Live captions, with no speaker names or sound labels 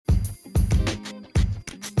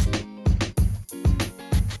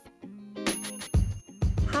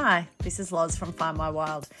Hi, this is Loz from Find My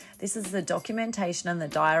Wild. This is the documentation and the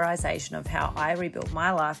diarisation of how I rebuilt my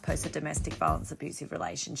life post a domestic violence abusive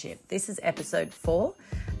relationship. This is episode 4,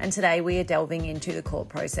 and today we are delving into the court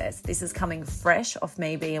process. This is coming fresh off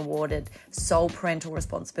me being awarded sole parental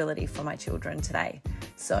responsibility for my children today.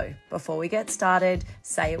 So before we get started,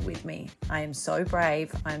 say it with me. I am so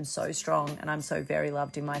brave, I am so strong, and I'm so very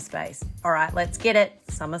loved in my space. All right, let's get it.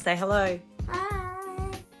 Summer, say hello. Hi.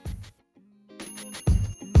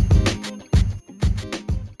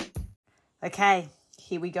 Okay,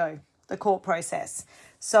 here we go. The court process.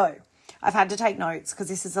 So I've had to take notes because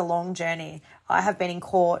this is a long journey. I have been in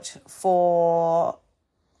court for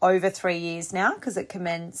over 3 years now because it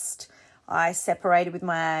commenced. I separated with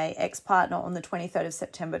my ex-partner on the 23rd of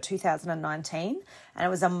September 2019, and it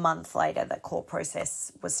was a month later that court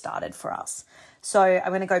process was started for us. So I'm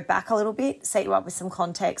going to go back a little bit, set you up with some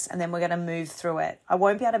context, and then we're going to move through it. I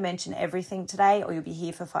won't be able to mention everything today or you'll be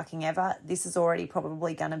here for fucking ever. This is already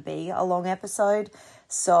probably going to be a long episode.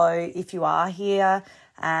 So if you are here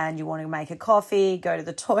and you want to make a coffee, go to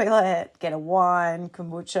the toilet, get a wine,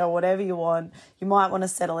 kombucha, whatever you want, you might want to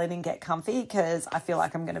settle in and get comfy because I feel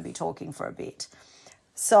like I'm going to be talking for a bit.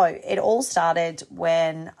 So it all started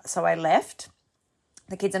when I left.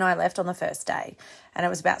 The kids and I left on the first day, and it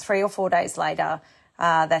was about 3 or 4 days later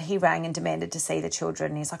that he rang and demanded to see the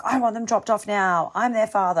children. He's like, I want them dropped off now. I'm their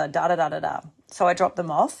father, da-da-da-da-da. So I dropped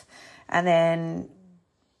them off, and then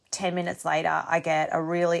 10 minutes later, I get a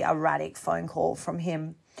really erratic phone call from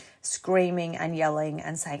him screaming and yelling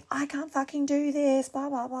and saying, I can't fucking do this, blah,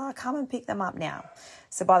 blah, blah. Come and pick them up now.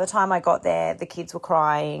 So by the time I got there, the kids were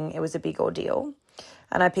crying. It was a big ordeal,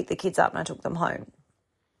 and I picked the kids up and I took them home.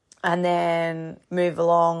 And then move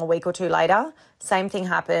along a week or two later, same thing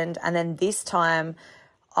happened. And then this time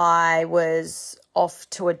I was off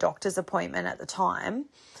to a doctor's appointment at the time.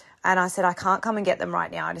 And I said, I can't come and get them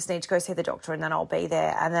right now. I just need to go see the doctor and then I'll be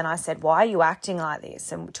there. And then I said, why are you acting like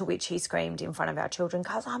this? And to which he screamed in front of our children,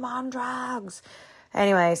 because I'm on drugs.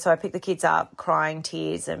 Anyway, so I picked the kids up, crying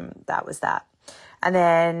tears, and that was that. And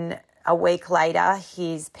then a week later,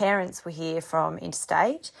 his parents were here from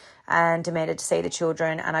interstate and demanded to see the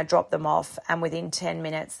children, and I dropped them off, and within 10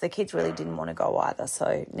 minutes, the kids really didn't want to go either.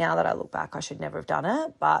 So now that I look back, I should never have done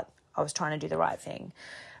it, but I was trying to do the right thing.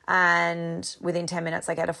 And within 10 minutes,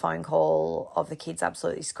 I get a phone call of the kids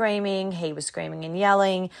absolutely screaming. He was screaming and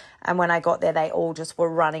yelling. And when I got there, they all just were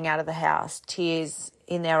running out of the house, tears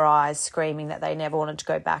in their eyes, screaming that they never wanted to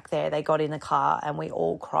go back there. They got in the car and we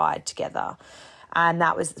all cried together. And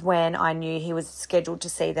that was when I knew he was scheduled to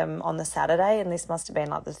see them on the Saturday. And this must have been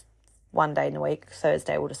like the one day in the week,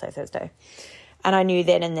 Thursday, we'll just say Thursday. And I knew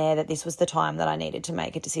then and there that this was the time that I needed to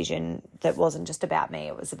make a decision that wasn't just about me.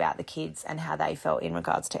 It was about the kids and how they felt in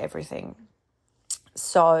regards to everything.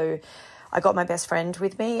 So I got my best friend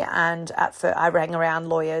with me, and at first I rang around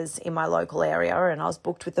lawyers in my local area, and I was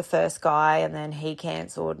booked with the first guy, and then he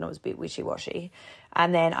cancelled and it was a bit wishy-washy.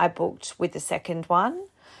 And then I booked with the second one.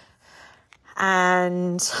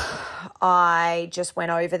 And I just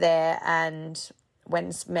went over there and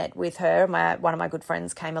met with her. One of my good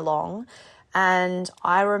friends came along, and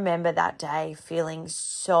I remember that day feeling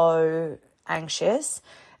so anxious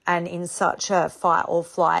and in such a fight or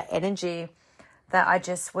flight energy that I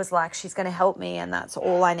just was like, she's going to help me. And that's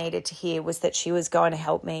all I needed to hear, was that she was going to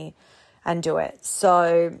help me and do it.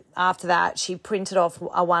 So after that, she printed off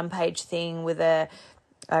a one-page thing with a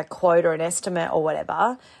quote or an estimate or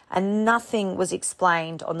whatever, and nothing was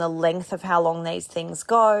explained on the length of how long these things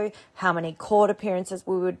go, how many court appearances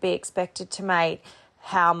we would be expected to make,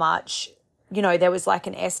 how much, there was like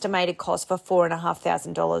an estimated cost for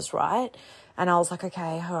 $4,500, right? And I was like,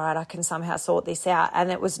 okay, all right, I can somehow sort this out. And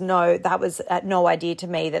that was no idea to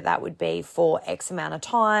me that would be for X amount of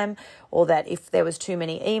time, or that if there was too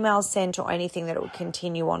many emails sent or anything, that it would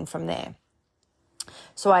continue on from there.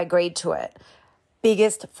 So I agreed to it.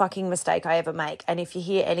 Biggest fucking mistake I ever make. And if you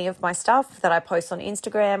hear any of my stuff that I post on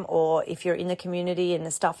Instagram, or if you're in the community and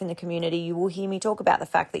the stuff in the community, you will hear me talk about the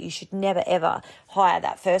fact that you should never ever hire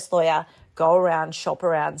that first lawyer. Go around, shop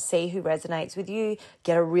around, see who resonates with you,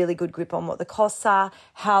 get a really good grip on what the costs are,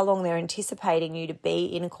 how long they're anticipating you to be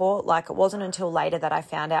in court. Like, it wasn't until later that I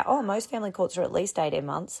found out, most family courts are at least 18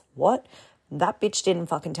 months. What? That bitch didn't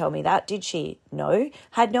fucking tell me that, did she? No,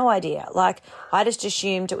 had no idea. Like, I just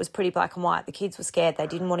assumed it was pretty black and white. The kids were scared. They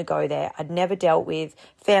didn't want to go there. I'd never dealt with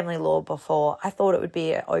family law before. I thought it would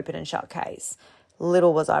be an open and shut case.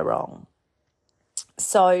 Little was I wrong.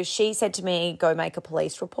 So she said to me, go make a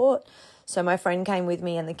police report. So my friend came with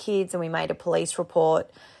me and the kids, and we made a police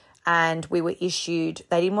report, and we were issued,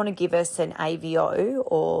 they didn't want to give us an AVO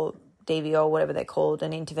or DVO, whatever they're called,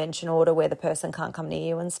 an intervention order where the person can't come near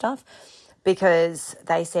you and stuff, because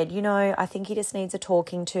they said, I think he just needs a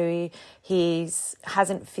talking to.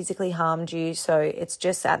 Hasn't physically harmed you, so it's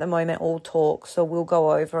just at the moment all talk, so we'll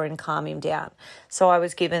go over and calm him down. So I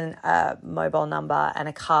was given a mobile number and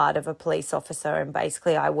a card of a police officer, and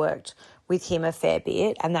basically I worked with him a fair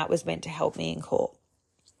bit, and that was meant to help me in court.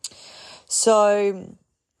 So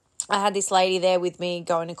I had this lady there with me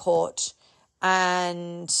going to court,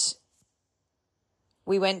 and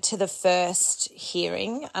we went to the first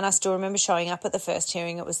hearing, and I still remember showing up at the first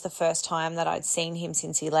hearing. It was the first time that I'd seen him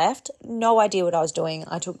since he left. No idea what I was doing.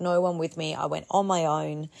 I took no one with me. I went on my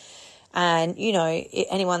own. And,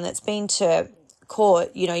 anyone that's been to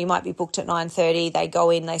court, you might be booked at 9:30. They go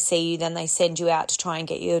in, they see you, then they send you out to try and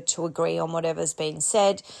get you to agree on whatever's been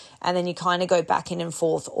said. And then you kind of go back in and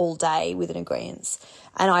forth all day with an agreement.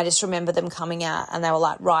 And I just remember them coming out and they were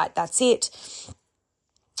like, right, that's it.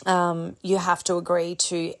 You have to agree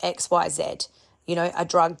to X, Y, Z, a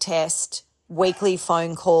drug test, weekly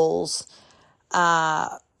phone calls,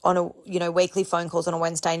 weekly phone calls on a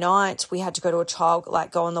Wednesday night. We had to go to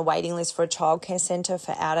go on the waiting list for a childcare centre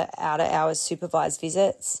for out of hours supervised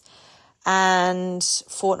visits, and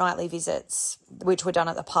fortnightly visits, which were done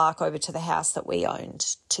at the park over to the house that we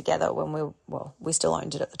owned together when we still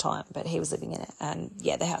owned it at the time, but he was living in it, and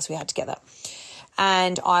the house we had together.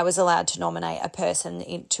 And I was allowed to nominate a person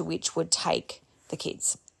into which would take the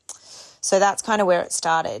kids. So that's kind of where it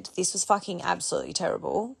started. This was fucking absolutely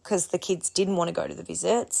terrible because the kids didn't want to go to the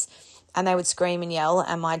visits and they would scream and yell,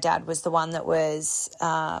 and my dad was the one that was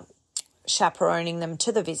chaperoning them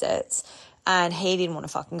to the visits, and he didn't want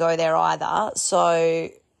to fucking go there either. So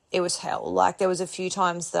it was hell. Like, there was a few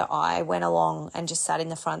times that I went along and just sat in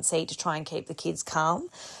the front seat to try and keep the kids calm,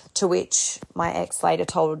 to which my ex later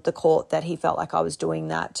told the court that he felt like I was doing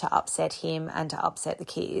that to upset him and to upset the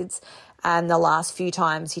kids. And the last few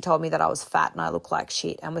times he told me that I was fat and I looked like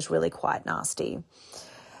shit and was really quite nasty.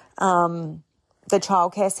 The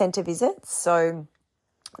childcare centre visits, so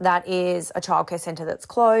that is a childcare centre that's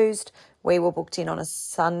closed. We were booked in on a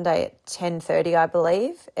Sunday at 10:30, I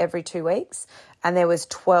believe, every 2 weeks, and there was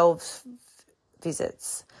 12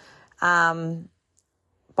 visits.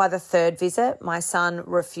 By the third visit, my son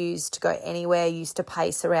refused to go anywhere, used to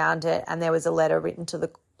pace around it, and there was a letter written to the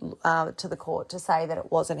court to say that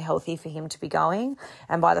it wasn't healthy for him to be going.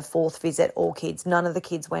 And by the fourth visit, none of the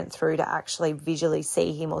kids went through to actually visually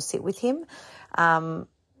see him or sit with him.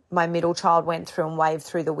 My middle child went through and waved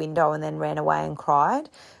through the window and then ran away and cried.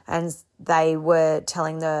 And they were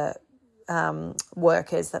telling the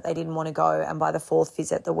workers that they didn't want to go. And by the fourth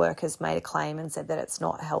visit, the workers made a claim and said that it's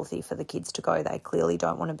not healthy for the kids to go. They clearly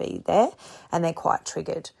don't want to be there and they're quite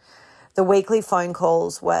triggered. The weekly phone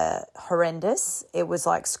calls were horrendous. It was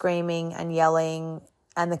like screaming and yelling,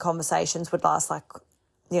 and the conversations would last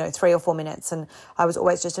 3 or 4 minutes. And I was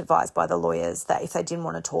always just advised by the lawyers that if they didn't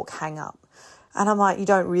want to talk, hang up. And I'm like, you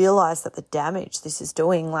don't realise that the damage this is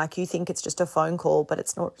doing. Like, you think it's just a phone call, but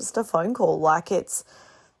it's not just a phone call. Like, it's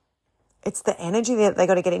the energy that they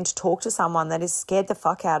got to get in to talk to someone that is scared the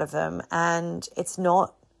fuck out of them. And it's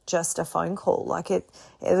not just a phone call. Like, it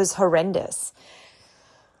was horrendous.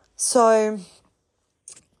 So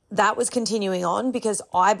that was continuing on because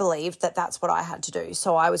I believed that that's what I had to do.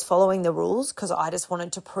 So I was following the rules because I just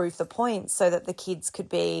wanted to prove the point so that the kids could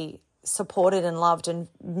be supported and loved and,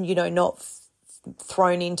 not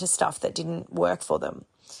thrown into stuff that didn't work for them.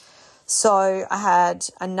 So I had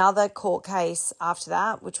another court case after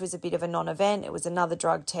that, which was a bit of a non-event. It was another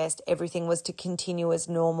drug test. Everything was to continue as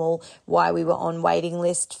normal while we were on waiting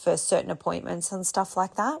list for certain appointments and stuff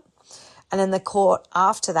like that. And then the court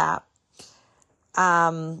after that,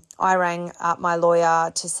 I rang up my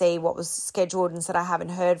lawyer to see what was scheduled and said, I haven't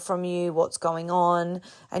heard from you, what's going on?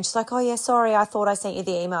 And she's like, oh yeah, sorry, I thought I sent you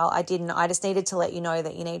the email. I didn't. I just needed to let you know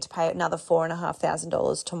that you need to pay another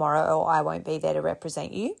 $4,500 tomorrow or I won't be there to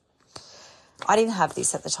represent you. I didn't have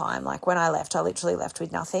this at the time. Like, when I left, I literally left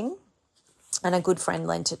with nothing. And a good friend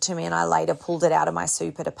lent it to me and I later pulled it out of my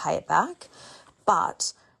super to pay it back.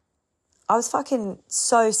 But I was fucking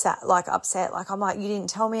so sad, upset. I'm like, you didn't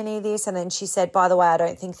tell me any of this. And then she said, by the way, I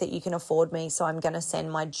don't think that you can afford me, so I'm going to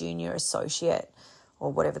send my junior associate or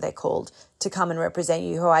whatever they're called to come and represent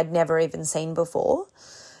you, who I'd never even seen before.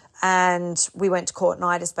 And we went to court and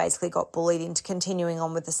I just basically got bullied into continuing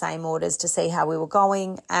on with the same orders to see how we were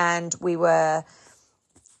going. And we were,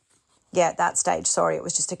 at that stage, it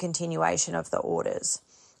was just a continuation of the orders.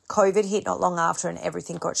 COVID hit not long after and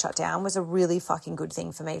everything got shut down. Was a really fucking good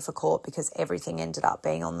thing for me for court because everything ended up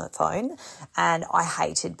being on the phone and I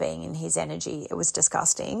hated being in his energy. It was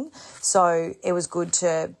disgusting. So it was good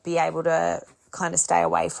to be able to kind of stay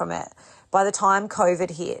away from it. By the time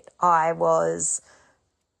COVID hit, I was,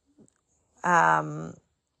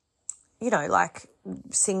 like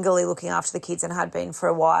singly looking after the kids and had been for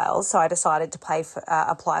a while. So I decided to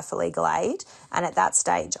apply for legal aid. And at that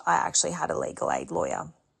stage, I actually had a legal aid lawyer.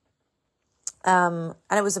 And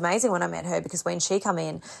it was amazing when I met her, because when she come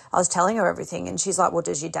in, I was telling her everything and she's like, well,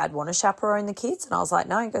 does your dad want to chaperone the kids? And I was like,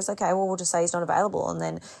 no. He goes, okay, well, we'll just say he's not available. And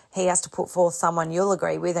then he has to put forth someone you'll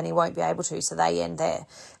agree with and he won't be able to. So they end there.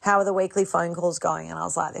 How are the weekly phone calls going? And I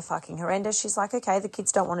was like, they're fucking horrendous. She's like, okay, the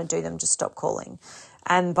kids don't want to do them. Just stop calling.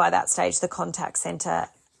 And by that stage, the contact centre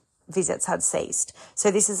visits had ceased.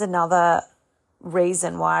 So this is another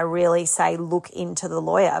reason why I really say look into the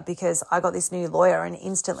lawyer, because I got this new lawyer and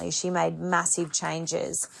instantly she made massive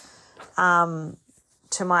changes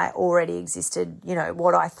to my already existed,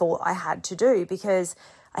 what I thought I had to do, because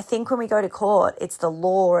I think when we go to court, it's the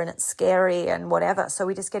law and it's scary and whatever. So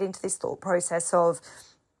we just get into this thought process of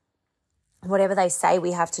whatever they say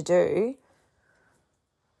we have to do,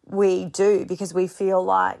 we do, because we feel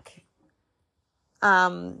like,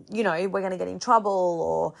 we're going to get in trouble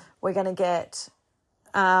or we're going to get,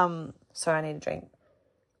 sorry, I need a drink.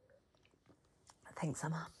 Thanks,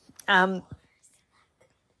 Summer.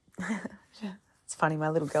 It's funny, my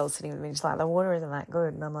little girl's sitting with me, she's like, the water isn't that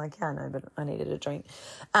good. And I'm like, yeah, I know, but I needed a drink.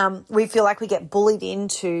 We feel like we get bullied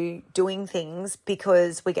into doing things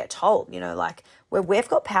because we get told, like we've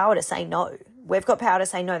got power to say no. We've got power to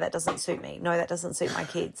say, no, that doesn't suit me. No, that doesn't suit my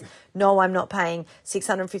kids. No, I'm not paying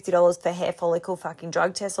 $650 for hair follicle fucking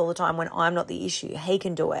drug tests all the time when I'm not the issue. He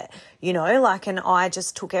can do it, and I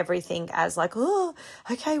just took everything as like, oh,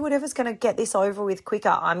 okay, whatever's going to get this over with quicker,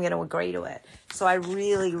 I'm going to agree to it. So I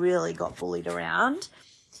really, really got bullied around.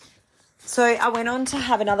 So I went on to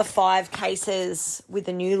have another 5 cases with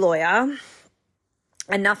the new lawyer.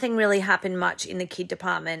 And nothing really happened much in the kid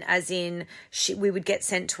department, as in we would get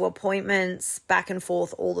sent to appointments back and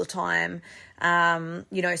forth all the time. So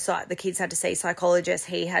the kids had to see psychologists.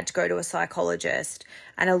 He had to go to a psychologist.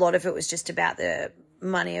 And a lot of it was just about the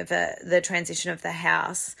money of the transition of the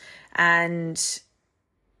house and,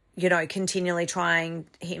 continually trying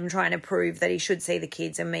to prove that he should see the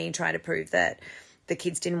kids and me trying to prove that the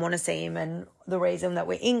kids didn't want to see him. And the reason that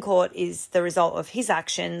we're in court is the result of his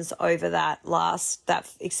actions over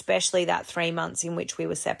especially that 3 months in which we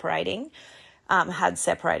were had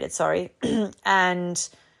separated, and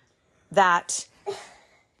that,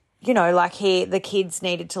 the kids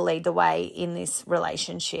needed to lead the way in this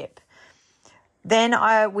relationship. Then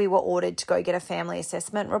we were ordered to go get a family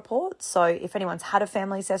assessment report. So if anyone's had a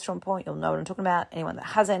family assessment report, you'll know what I'm talking about. Anyone that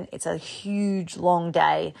hasn't, it's a huge, long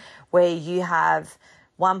day where you have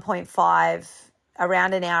 1.5,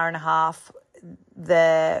 around an hour and a half,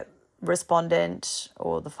 the respondent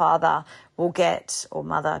or the father will get, or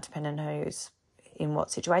mother, depending on who's in what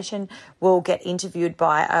situation, will get interviewed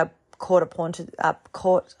by a court-appointed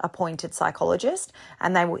psychologist,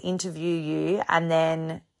 and they will interview you, and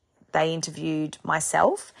then they interviewed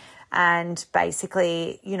myself. And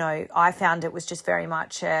basically, I found it was just very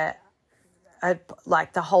much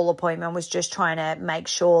like the whole appointment was just trying to make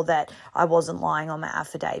sure that I wasn't lying on my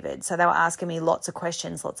affidavit. So they were asking me lots of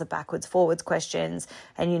questions, lots of backwards, forwards questions.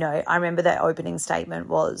 And, I remember their opening statement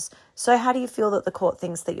was, so how do you feel that the court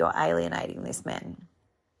thinks that you're alienating this man?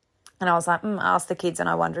 And I was like, ask the kids, and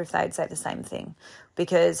I wonder if they'd say the same thing.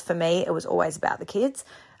 Because for me, it was always about the kids.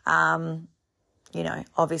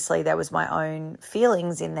 Obviously there was my own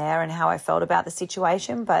feelings in there and how I felt about the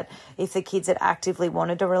situation. But if the kids had actively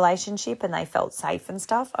wanted a relationship and they felt safe and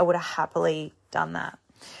stuff, I would have happily done that.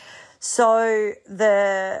 So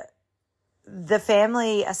the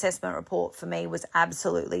family assessment report for me was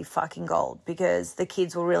absolutely fucking gold, because the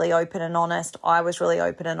kids were really open and honest. I was really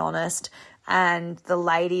open and honest. And the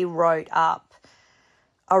lady wrote up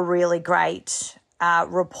a really great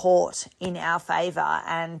report in our favour,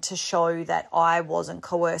 and to show that I wasn't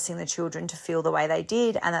coercing the children to feel the way they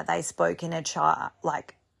did, and that they spoke in a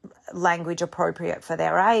language appropriate for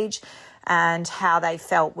their age, and how they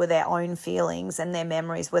felt were their own feelings and their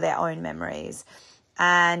memories were their own memories.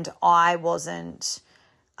 And I wasn't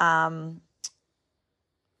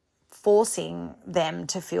forcing them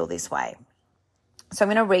to feel this way. So I'm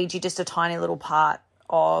going to read you just a tiny little part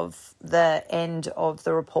of the end of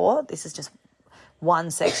the report. This is just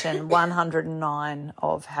one section, 109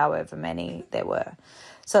 of however many there were.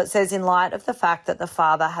 So it says, in light of the fact that the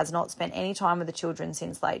father has not spent any time with the children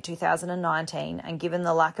since late 2019, and given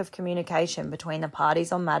the lack of communication between the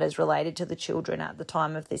parties on matters related to the children at the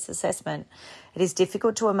time of this assessment, it is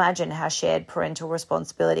difficult to imagine how shared parental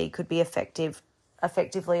responsibility could be effectively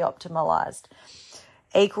optimalised.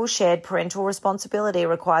 Equal shared parental responsibility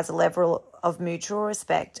requires a level of mutual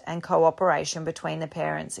respect and cooperation between the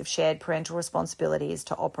parents if shared parental responsibility is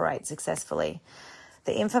to operate successfully.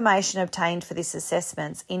 The information obtained for this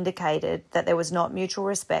assessment indicated that there was not mutual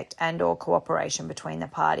respect and or cooperation between the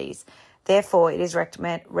parties. Therefore, it is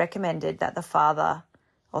recommended that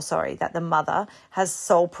that the mother has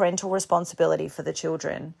sole parental responsibility for the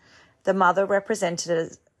children. The mother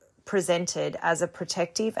presented as a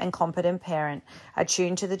protective and competent parent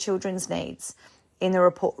attuned to the children's needs. In the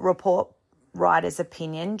report writer's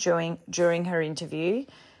opinion during her interview,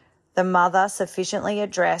 the mother sufficiently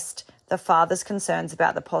addressed the father's concerns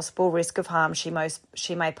about the possible risk of harm she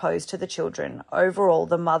may pose to the children. Overall,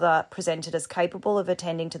 the mother presented as capable of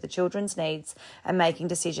attending to the children's needs and making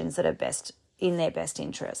decisions that are best in their best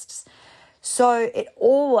interests. So it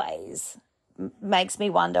always makes me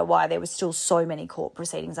wonder why there were still so many court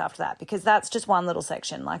proceedings after that, because that's just one little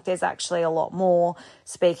section. Like, there's actually a lot more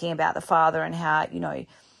speaking about the father and how,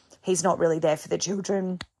 he's not really there for the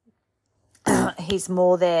children. He's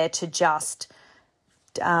more there to just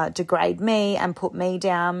degrade me and put me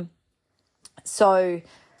down. So,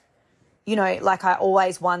 I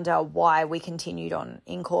always wonder why we continued on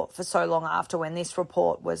in court for so long after, when this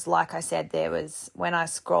report was, like I said, when I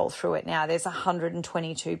scroll through it now, there's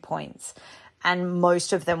 122 points, and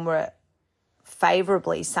most of them were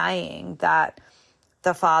favourably saying that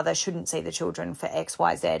the father shouldn't see the children for X,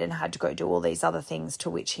 Y, Z and had to go do all these other things, to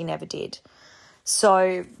which he never did.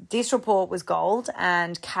 So this report was gold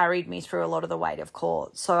and carried me through a lot of the weight of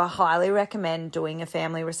court. So I highly recommend doing a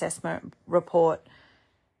family assessment report.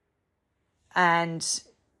 And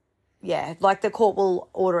yeah, the court will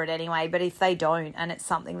order it anyway, but if they don't and it's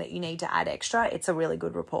something that you need to add extra, it's a really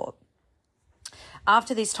good report.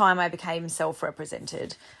 After this time, I became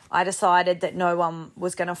self-represented. I decided that no one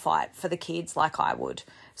was going to fight for the kids like I would.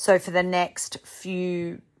 So for the next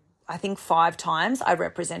 5 times, I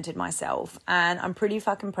represented myself, and I'm pretty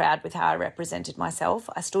fucking proud with how I represented myself.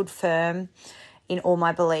 I stood firm in all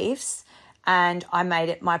my beliefs, and I made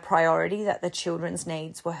it my priority that the children's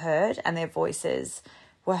needs were heard and their voices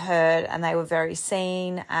were heard and they were very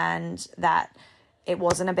seen, and that it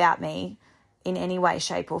wasn't about me in any way,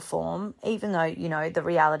 shape or form, even though, the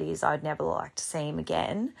reality is I'd never like to see him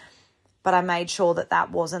again. But I made sure that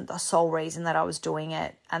that wasn't the sole reason that I was doing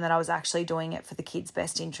it, and that I was actually doing it for the kids'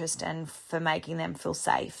 best interest and for making them feel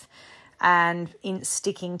safe. And in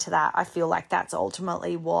sticking to that, I feel like that's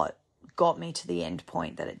ultimately what got me to the end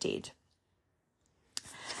point that it did.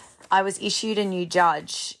 I was issued a new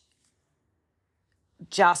judge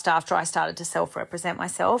just after I started to self-represent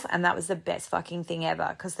myself, and that was the best fucking thing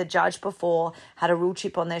ever, because the judge before had a real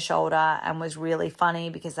chip on their shoulder and was really funny,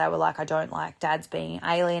 because they were like, I don't like dads being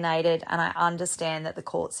alienated, and I understand that the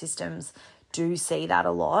court systems do see that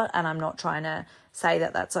a lot, and I'm not trying to say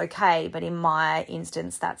that that's okay, but in my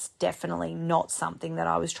instance, that's definitely not something that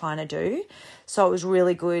I was trying to do. So it was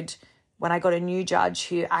really good when I got a new judge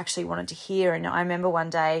who actually wanted to hear. And I remember one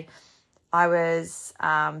day I was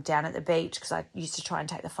down at the beach, because I used to try and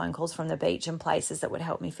take the phone calls from the beach and places that would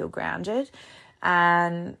help me feel grounded.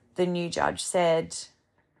 And the new judge said,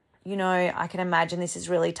 I can imagine this is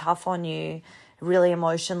really tough on you, really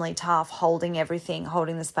emotionally tough, holding everything,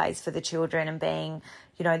 holding the space for the children and being,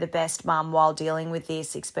 the best mum while dealing with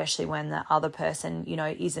this, especially when the other person,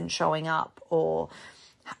 isn't showing up or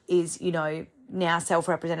is, now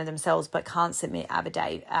self-represented themselves but can't submit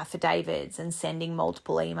affidavits and sending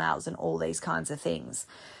multiple emails and all these kinds of things.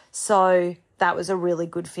 So that was a really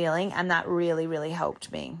good feeling, and that really, really helped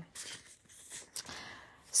me.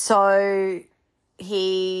 So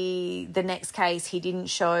the next case, he didn't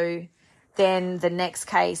show. Then the next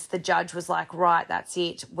case, the judge was like, right, that's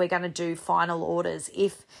it. We're going to do final orders.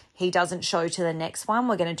 If he doesn't show to the next one,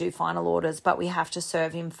 we're going to do final orders, but we have to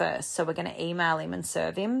serve him first. So we're going to email him and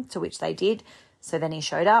serve him, to which they did. So then he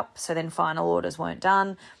showed up. So then final orders weren't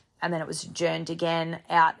done. And then it was adjourned again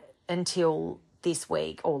out until this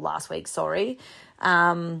week, or last week,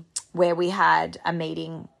 where we had a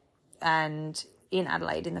meeting in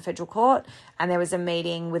Adelaide in the federal court, and there was a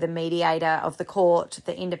meeting with a mediator of the court,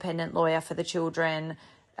 the independent lawyer for the children.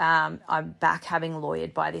 I'm back having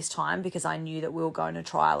lawyered by this time, because I knew that we were going to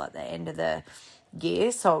trial at the end of the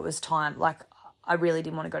year. So it was time, I really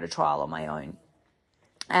didn't want to go to trial on my own.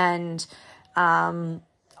 And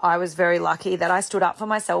I was very lucky that I stood up for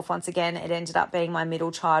myself once again. It ended up being my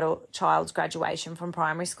middle child's graduation from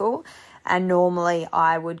primary school. And normally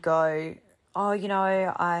I would go,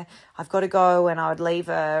 I've got to go, and I would leave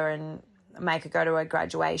her and make her go to her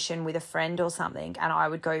graduation with a friend or something, and I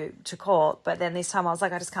would go to court. But then this time I was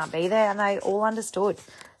like, I just can't be there, and they all understood.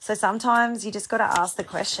 So sometimes you just got to ask the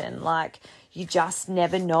question, you just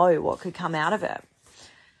never know what could come out of it.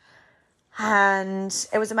 And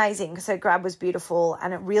it was amazing because her grab was beautiful,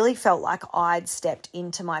 and it really felt like I'd stepped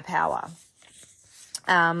into my power.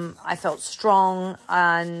 I felt strong,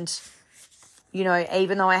 and, you know,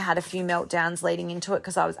 even though I had a few meltdowns leading into it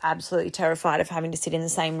because I was absolutely terrified of having to sit in the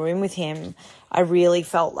same room with him, I really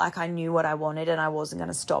felt like I knew what I wanted and I wasn't going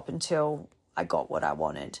to stop until I got what I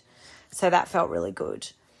wanted. So that felt really good.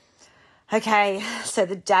 Okay, so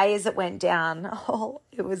the day as it went down,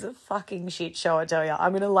 it was a fucking shit show, I tell you.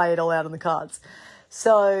 I'm going to lay it all out on the cards.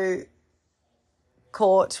 So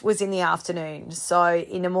court was in the afternoon. So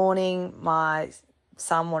in the morning, my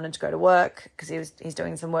son wanted to go to work because he's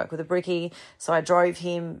doing some work with a brickie. So I drove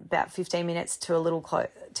him about 15 minutes to a little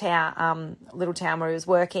town where he was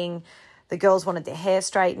working. The girls wanted their hair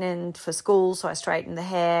straightened for school, so I straightened the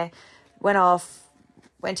hair, went off,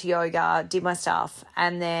 went to yoga, did my stuff,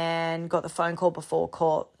 and then got the phone call before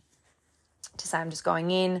court to say I'm just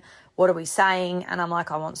going in. What are we saying? And I'm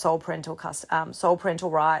like, I want sole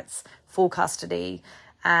parental rights, full custody,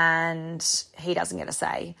 and he doesn't get a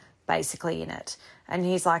say basically in it. And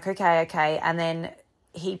he's like, okay. And then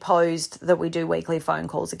he posed that we do weekly phone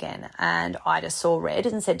calls again. And I just saw red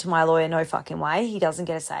and said to my lawyer, no fucking way. He doesn't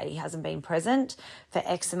get a say. He hasn't been present for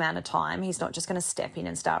X amount of time. He's not just going to step in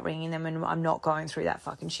and start ringing them, and I'm not going through that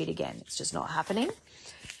fucking shit again. It's just not happening.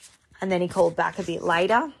 And then he called back a bit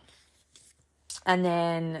later. And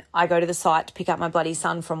then I go to the site to pick up my bloody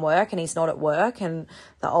son from work, and he's not at work. And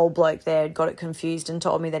the old bloke there got it confused and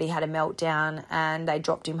told me that he had a meltdown, and they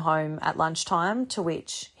dropped him home at lunchtime, to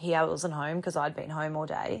which he wasn't home because I'd been home all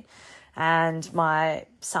day. And my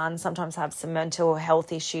son sometimes has some mental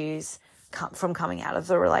health issues from coming out of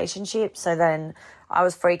the relationship. So then I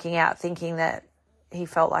was freaking out thinking that he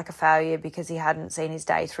felt like a failure because he hadn't seen his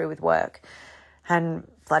day through with work and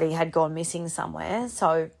bloody had gone missing somewhere.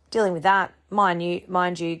 So dealing with that, mind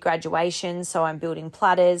you, graduation. So I'm building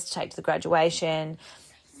platters to take to the graduation.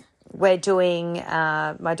 We're doing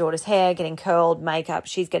my daughter's hair, getting curled, makeup.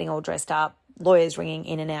 She's getting all dressed up. Lawyers ringing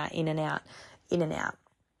in and out.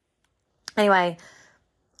 Anyway,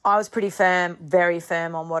 I was pretty firm, very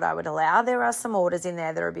firm on what I would allow. There are some orders in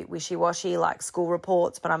there that are a bit wishy-washy, like school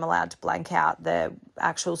reports, but I'm allowed to blank out the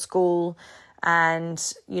actual school. And,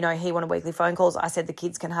 you know, he wanted weekly phone calls. I said the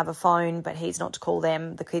kids can have a phone, but he's not to call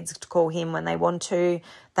them. The kids to call him when they want to.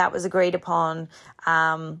 That was agreed upon.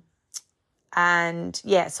 So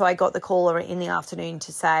I got the caller in the afternoon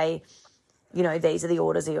to say, you know, these are the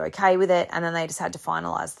orders. Are you okay with it? And then they just had to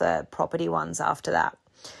finalise the property ones after that.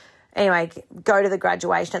 Anyway, go to the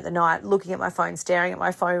graduation at the night, looking at my phone, staring at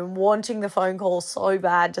my phone, wanting the phone call so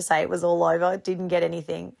bad to say it was all over. Didn't get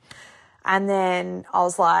anything. And then I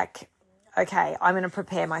was like, okay, I'm going to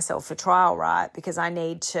prepare myself for trial, right? Because I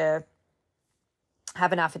need to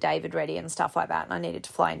have an affidavit ready and stuff like that. And I needed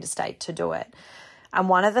to fly interstate to do it. And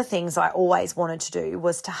one of the things I always wanted to do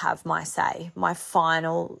was to have my say, my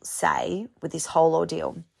final say with this whole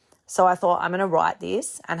ordeal. So I thought I'm going to write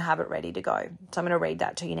this and have it ready to go. So I'm going to read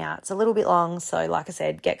that to you now. It's a little bit long, so like I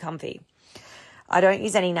said, get comfy. I don't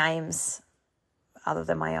use any names other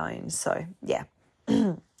than my own, so yeah.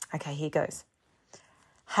 Okay, here goes.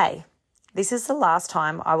 Hey, this is the last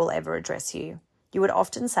time I will ever address you. You would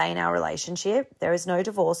often say in our relationship, there is no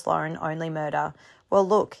divorce, Lauren, only murder. Well,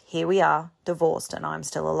 look, here we are, divorced, and I'm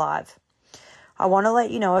still alive. I want to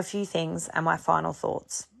let you know a few things and my final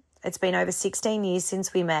thoughts. It's been over 16 years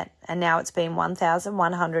since we met, and now it's been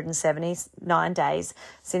 1,179 days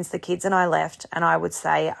since the kids and I left, and I would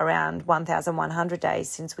say around 1,100 days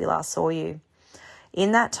since we last saw you.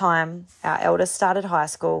 In that time, our eldest started high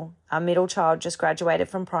school, our middle child just graduated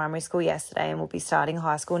from primary school yesterday and will be starting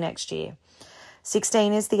high school next year.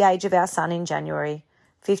 16 is the age of our son in January.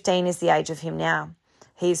 15 is the age of him now.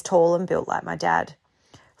 He is tall and built like my dad.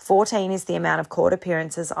 14 is the amount of court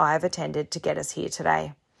appearances I have attended to get us here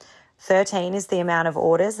today. 13 is the amount of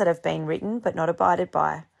orders that have been written but not abided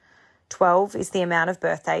by. 12 is the amount of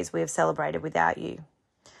birthdays we have celebrated without you.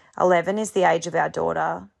 11 is the age of our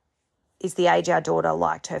daughter, our daughter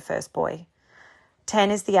liked her first boy. 10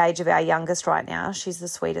 is the age of our youngest right now. She's the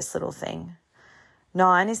sweetest little thing.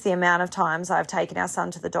 9 is the amount of times I've taken our son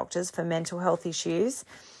to the doctors for mental health issues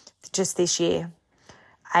just this year.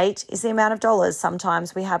 8 is the amount of dollars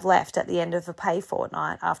sometimes we have left at the end of a pay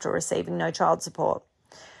fortnight after receiving no child support.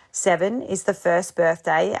 7 is the first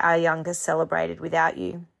birthday our youngest celebrated without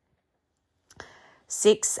you.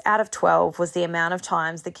 6 out of 12 was the amount of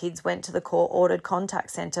times the kids went to the court-ordered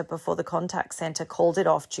contact centre before the contact centre called it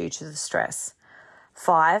off due to the stress.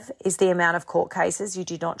 5 is the amount of court cases you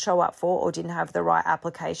did not show up for or didn't have the right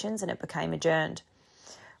applications and it became adjourned.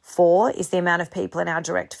 4 is the amount of people in our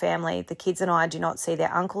direct family. The kids and I do not see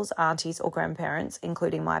their uncles, aunties, or grandparents,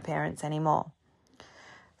 including my parents, anymore.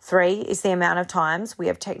 3 is the amount of times we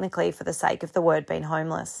have technically, for the sake of the word, been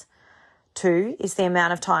homeless. 2 is the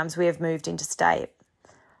amount of times we have moved interstate.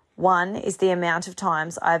 1 is the amount of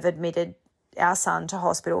times I've admitted our son to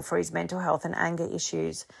hospital for his mental health and anger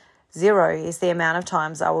issues. 0 is the amount of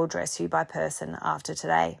times I will address you by person after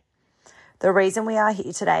today. The reason we are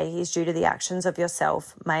here today is due to the actions of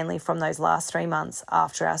yourself, mainly from those last 3 months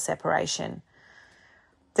after our separation.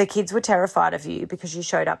 The kids were terrified of you because you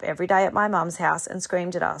showed up every day at my mum's house and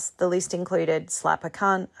screamed at us. The list included slap a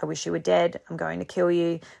cunt, I wish you were dead, I'm going to kill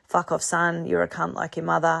you, fuck off son, you're a cunt like your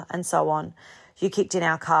mother, and so on. You kicked in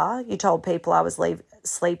our car, you told people I was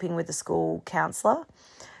sleeping with the school counsellor.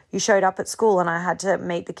 You showed up at school and I had to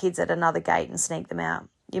meet the kids at another gate and sneak them out.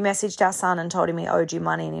 You messaged our son and told him he owed you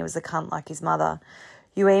money and he was a cunt like his mother.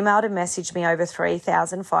 You emailed and messaged me over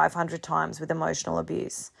 3,500 times with emotional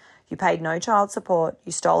abuse. You paid no child support.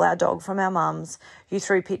 You stole our dog from our mums. You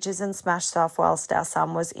threw pictures and smashed stuff whilst our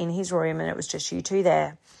son was in his room and it was just you two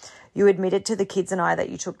there. You admitted to the kids and I that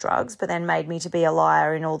you took drugs, but then made me to be a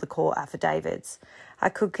liar in all the court affidavits. I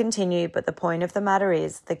could continue, but the point of the matter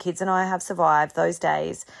is the kids and I have survived those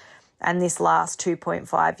days and this last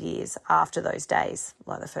 2.5 years after those days,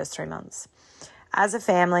 like the first 3 months. As a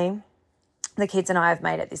family, the kids and I have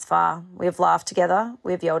made it this far. We have laughed together,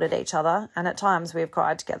 we have yelled at each other, and at times we have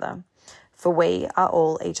cried together, for we are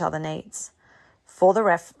all each other needs.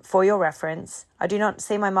 For your reference, I do not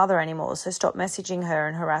see my mother anymore, so stop messaging her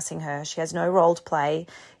and harassing her. She has no role to play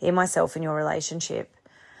in myself and your relationship.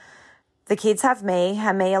 The kids have me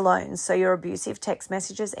and me alone, so your abusive text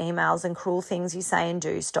messages, emails, and cruel things you say and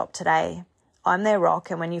do stop today. I'm their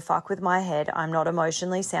rock, and when you fuck with my head, I'm not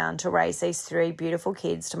emotionally sound to raise these 3 beautiful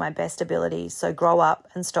kids to my best ability, so grow up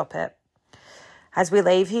and stop it. As we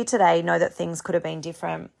leave here today, know that things could have been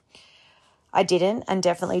different. I didn't and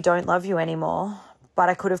definitely don't love you anymore, but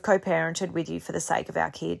I could have co-parented with you for the sake of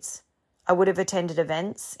our kids. I would have attended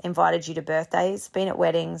events, invited you to birthdays, been at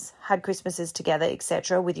weddings, had Christmases together,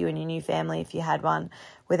 etc. with you and your new family if you had one,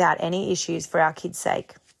 without any issues for our kids'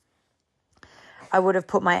 sake. I would have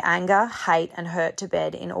put my anger, hate and hurt to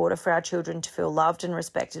bed in order for our children to feel loved and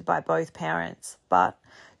respected by both parents. But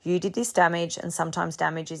you did this damage, and sometimes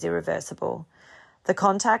damage is irreversible. The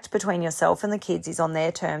contact between yourself and the kids is on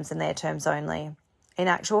their terms and their terms only. In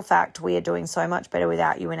actual fact, we are doing so much better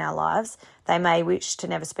without you in our lives. They may wish to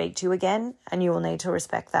never speak to you again, and you will need to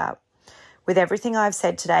respect that. With everything I've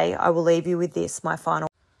said today, I will leave you with this, my final.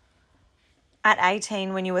 At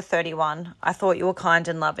 18, when you were 31, I thought you were kind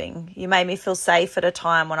and loving. You made me feel safe at a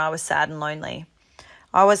time when I was sad and lonely.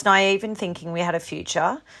 I was naive in thinking we had a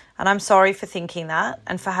future, and I'm sorry for thinking that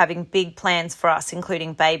and for having big plans for us,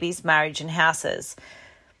 including babies, marriage and houses.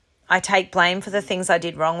 I take blame for the things I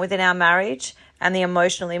did wrong within our marriage and the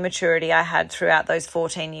emotional immaturity I had throughout those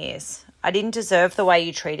 14 years. I didn't deserve the way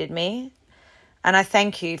you treated me, and I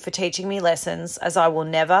thank you for teaching me lessons, as I will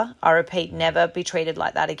never, I repeat, never be treated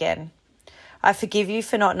like that again. I forgive you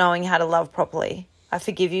for not knowing how to love properly. I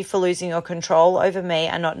forgive you for losing your control over me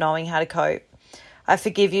and not knowing how to cope. I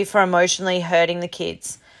forgive you for emotionally hurting the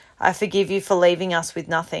kids. I forgive you for leaving us with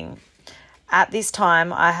nothing. At this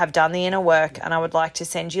time, I have done the inner work, and I would like to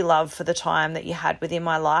send you love for the time that you had within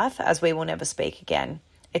my life, as we will never speak again.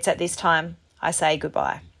 It's at this time I say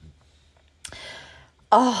goodbye.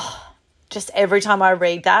 Oh, just every time I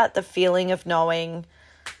read that, the feeling of knowing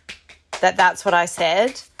that that's what I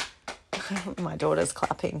said. My daughter's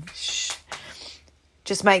clapping. Shh.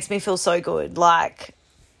 Just makes me feel so good. Like,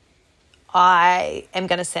 I am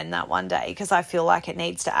going to send that one day because I feel like it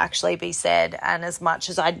needs to actually be said. And as much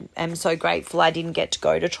as I am so grateful I didn't get to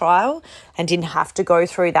go to trial and didn't have to go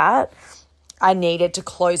through that, I needed to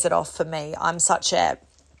close it off for me. I'm such a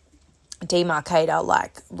demarcator,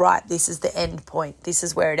 like, right, this is the end point. This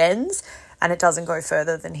is where it ends and it doesn't go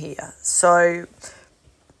further than here. So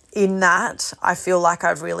in that, I feel like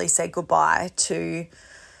I've really said goodbye to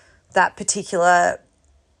that particular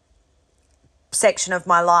section of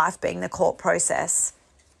my life, being the court process.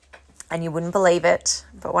 And you wouldn't believe it,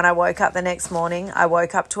 but when I woke up the next morning, I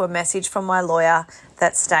woke up to a message from my lawyer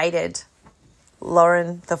that stated,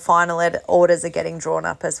 Lauren, the final orders are getting drawn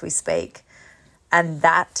up as we speak. And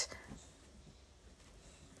that's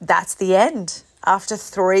the end. After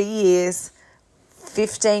 3 years,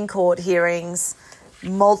 15 court hearings,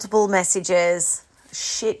 multiple messages,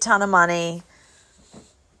 shit ton of money,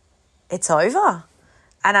 it's over.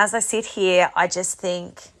 And as I sit here, I just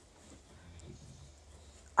think,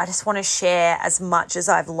 I just want to share as much as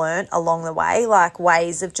I've learnt along the way, like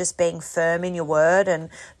ways of just being firm in your word and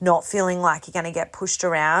not feeling like you're going to get pushed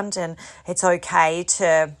around, and it's okay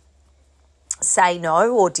to say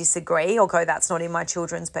no or disagree or go, that's not in my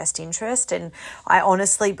children's best interest. And I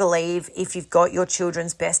honestly believe if you've got your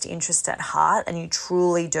children's best interest at heart, and you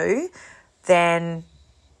truly do, then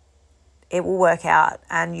it will work out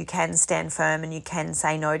and you can stand firm and you can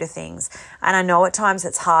say no to things. And I know at times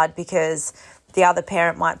it's hard because the other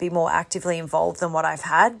parent might be more actively involved than what I've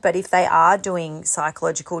had, but if they are doing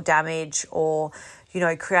psychological damage or, you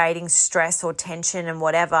know, creating stress or tension and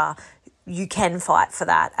whatever, you can fight for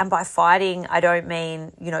that. And by fighting, I don't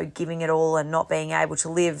mean, you know, giving it all and not being able to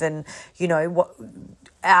live and, you know,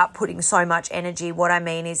 outputting so much energy. What I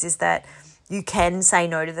mean is that you can say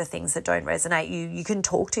no to the things that don't resonate. You can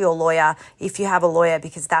talk to your lawyer if you have a lawyer,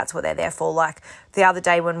 because that's what they're there for. Like the other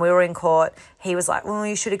day when we were in court, he was like, well,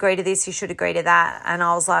 you should agree to this, you should agree to that. And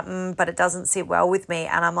I was like, but it doesn't sit well with me.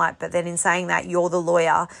 And I'm like, but then in saying that, you're the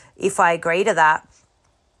lawyer. If I agree to that,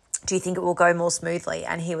 do you think it will go more smoothly?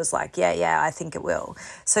 And he was like, yeah, I think it will.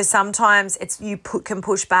 So sometimes can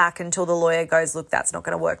push back until the lawyer goes, look, that's not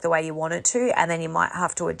going to work the way you want it to. And then you might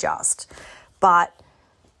have to adjust. But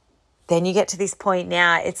then you get to this point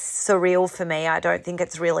now, it's surreal for me. I don't think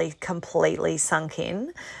it's really completely sunk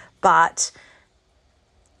in, but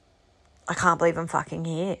I can't believe I'm fucking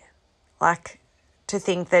here. Like, to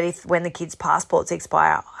think that when the kids' passports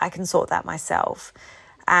expire, I can sort that myself.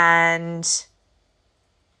 And,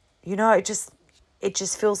 you know, it just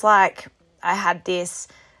feels like I had this,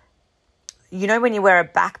 you know, when you wear a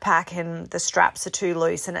backpack and the straps are too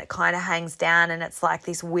loose and it kind of hangs down and it's like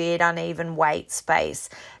this weird uneven weight space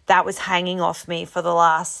that was hanging off me for the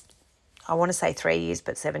last, I want to say 3 years,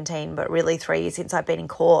 but 17, but really 3 years since I've been in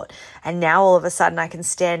court. And now all of a sudden I can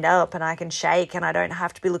stand up and I can shake and I don't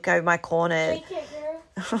have to be looking over my corner. Shake it,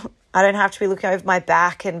 girl. I don't have to be looking over my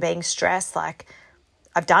back and being stressed. Like,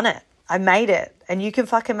 I've done it. I made it, and you can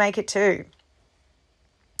fucking make it too.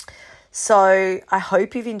 So I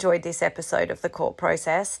hope you've enjoyed this episode of the court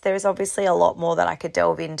process. There's obviously a lot more that I could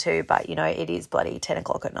delve into, but, you know, it is bloody 10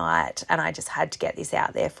 o'clock at night and I just had to get this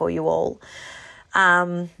out there for you all.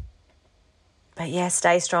 But yeah,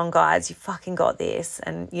 stay strong, guys. You fucking got this.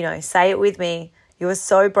 And, you know, say it with me. You are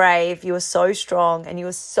so brave, you are so strong, and you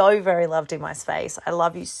are so very loved in my space. I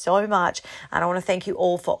love you so much, and I want to thank you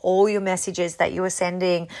all for all your messages that you are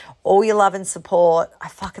sending, all your love and support. I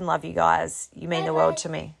fucking love you guys. You mean the world to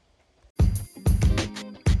me.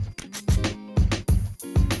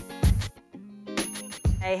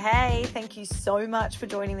 Hey, thank you so much for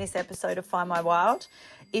joining this episode of Find My Wild.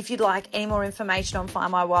 If you'd like any more information on Find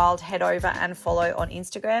My Wild, head over and follow on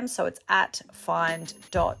Instagram. So it's at find.my.wild.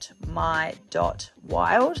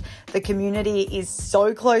 The community is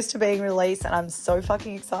so close to being released and I'm so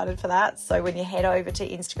fucking excited for that. So when you head over to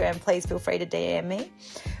Instagram, please feel free to DM me.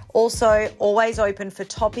 Also, always open for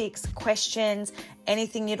topics, questions,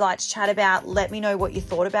 anything you'd like to chat about. Let me know what you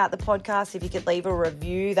thought about the podcast. If you could leave a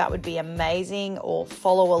review, that would be amazing, or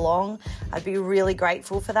follow along. I'd be really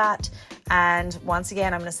grateful for that. And once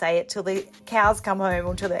again, I'm going to say it till the cows come home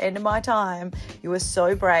or till the end of my time. You are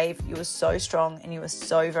so brave, you are so strong, and you are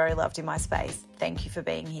so very loved in my space. Thank you for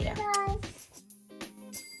being here. Bye.